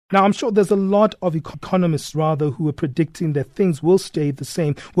Now, I'm sure there's a lot of economists, rather, who are predicting that things will stay the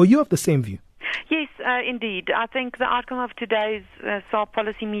same. Well, you have the same view. Yes, indeed. I think the outcome of today's SARB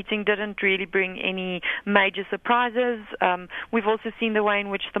policy meeting didn't really bring any major surprises. We've also seen the way in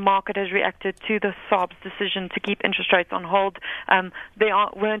which the market has reacted to the SARB's decision to keep interest rates on hold. There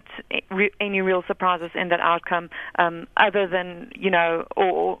weren't any real surprises in that outcome, other than,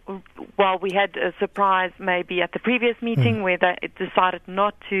 or while we had a surprise maybe at the previous meeting where it decided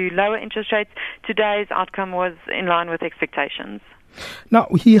not to lower interest rates, today's outcome was in line with expectations. Now,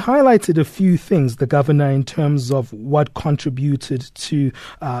 he highlighted a few things, the governor, in terms of what contributed to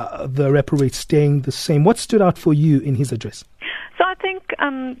the repo rate staying the same. What stood out for you in his address? So I think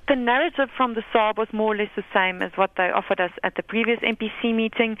the narrative from the SARB was more or less the same as what they offered us at the previous MPC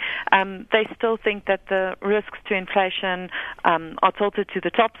meeting. They still think that the risks to inflation are tilted to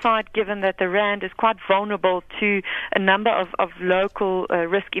the top side, given that the rand is quite vulnerable to a number of local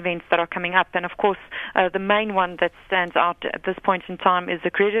risk events that are coming up. And of course, the main one that stands out at this point in time is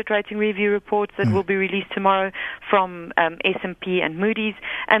the credit rating review reports that will be released tomorrow from S&P and Moody's.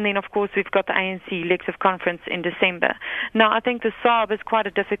 And then, of course, we've got the ANC elective conference in December. Now, I think the SARB is quite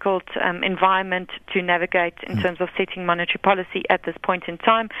a difficult environment to navigate in terms of setting monetary policy at this point in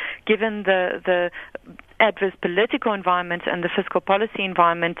time, given the adverse political environment and the fiscal policy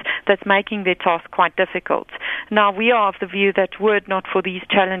environment that's making their task quite difficult. Now, we are of the view that were it not for these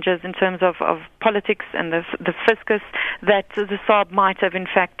challenges in terms of politics and the fiscus, that the SARB might have in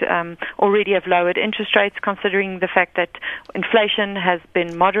fact already have lowered interest rates, considering the fact that inflation has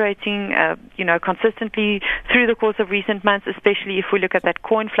been moderating consistently through the course of recent months, especially if we look at that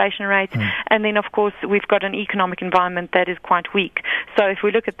core inflation rate. And then, of course, we've got an economic environment that is quite weak. So if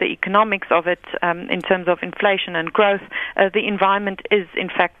we look at the economics of it in terms of inflation and growth, the environment is in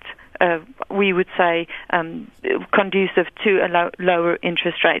fact we would say conducive to lower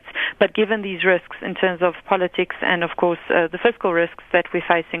interest rates. But given these risks in terms of politics and of course the fiscal risks that we're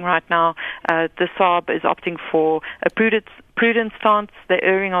facing right now, the SARB is opting for a prudent stance. They're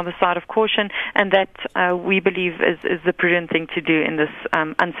erring on the side of caution, and that we believe is the prudent thing to do in this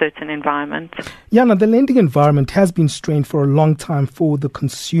uncertain environment. Yana, the lending environment has been strained for a long time for the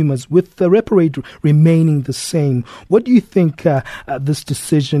consumers, with the repo rate remaining the same. What do you think this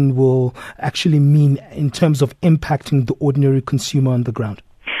decision will actually mean in terms of impacting the ordinary consumer on the ground?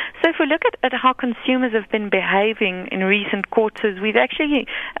 So if we look at how consumers have been behaving in recent quarters, we've actually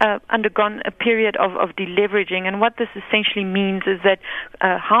undergone a period of deleveraging. And what this essentially means is that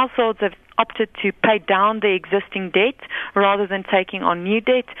households have opted to pay down their existing debt rather than taking on new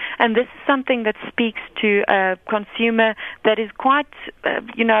debt. And this is something that speaks to a consumer that is quite,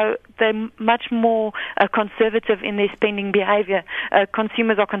 they're much more conservative in their spending behavior.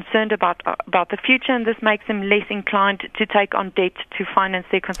 Consumers are concerned about the future, and this makes them less inclined to take on debt to finance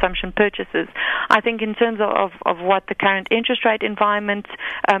their consumption purchases. I think in terms of what the current interest rate environment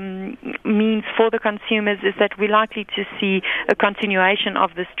means for the consumers is that we're likely to see a continuation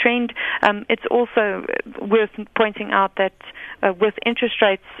of this trend. It's also worth pointing out that with interest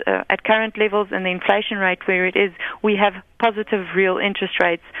rates at current levels and the inflation rate where it is, we have positive real interest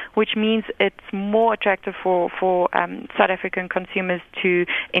rates, which means it's more attractive for South African consumers to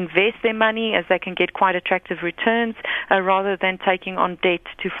invest their money, as they can get quite attractive returns rather than taking on debt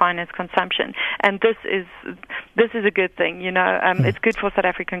to finance consumption. And this is a good thing. It's good for South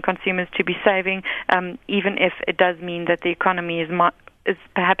African consumers to be saving, even if it does mean that the economy is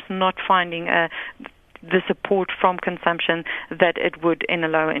perhaps not finding the support from consumption that it would in a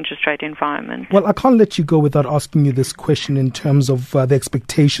lower interest rate environment. Well, I can't let you go without asking you this question in terms of the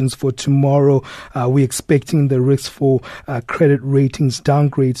expectations for tomorrow. We're expecting the risk for credit ratings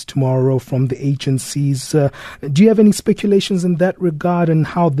downgrades tomorrow from the agencies. Do you have any speculations in that regard and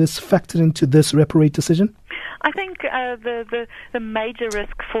how this factored into this repo rate decision? I think the major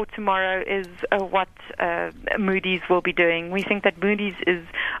risk for tomorrow is what Moody's will be doing. We think that Moody's is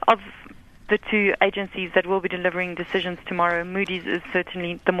of the two agencies that will be delivering decisions tomorrow. Moody's is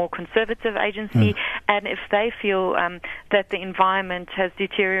certainly the more conservative agency, and if they feel that the environment has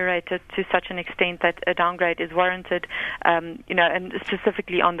deteriorated to such an extent that a downgrade is warranted, and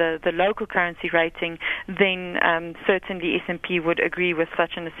specifically on the local currency rating, then certainly S&P would agree with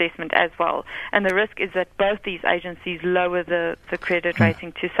such an assessment as well. And the risk is that both these agencies lower the credit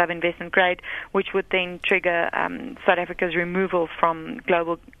rating to sub-investment grade, which would then trigger South Africa's removal from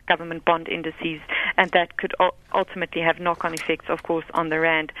global government bond indices, and that could ultimately have knock-on effects, of course, on the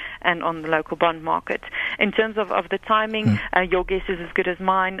rand and on the local bond market. In terms of the timing, your guess is as good as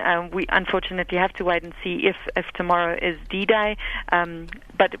mine. We unfortunately have to wait and see if tomorrow is D-Day.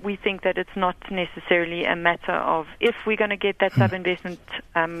 But we think that it's not necessarily a matter of if we're going to get that sub-investment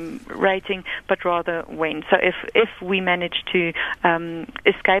rating, but rather when. So if we manage to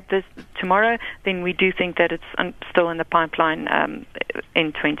escape this tomorrow, then we do think that it's still in the pipeline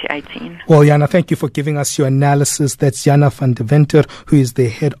in 2018. Well, Jana, thank you for giving us your analysis. That's Jana van Deventer, who is the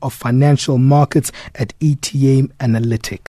head of financial markets at ETA Analytics.